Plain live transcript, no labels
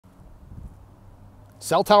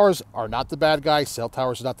Cell towers are not the bad guy. Cell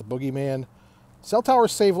towers are not the boogeyman. Cell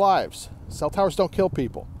towers save lives. Cell towers don't kill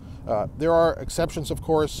people. There are exceptions, of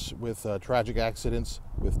course, with tragic accidents,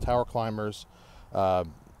 with tower climbers,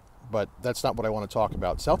 but that's not what I want to talk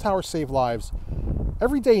about. Cell towers save lives.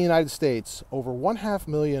 Every day in the United States, over 1/2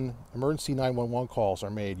 million emergency 911 calls are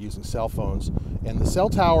made using cell phones, and the cell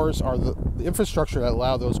towers are the infrastructure that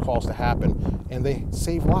allow those calls to happen, and they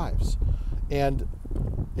save lives. And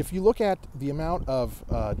if you look at the amount of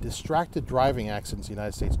distracted driving accidents in the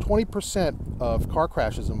United States, 20% of car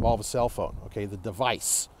crashes involve a cell phone, okay, the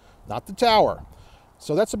device, not the tower.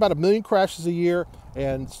 So that's about 1 million crashes a year,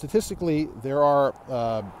 and statistically, there are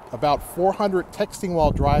about 400 texting while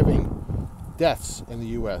driving deaths in the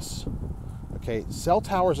U.S. Okay, cell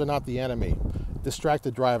towers are not the enemy.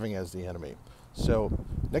 Distracted driving is the enemy. So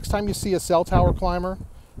next time you see a cell tower climber,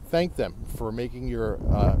 thank them for making your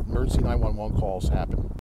emergency 911 calls happen.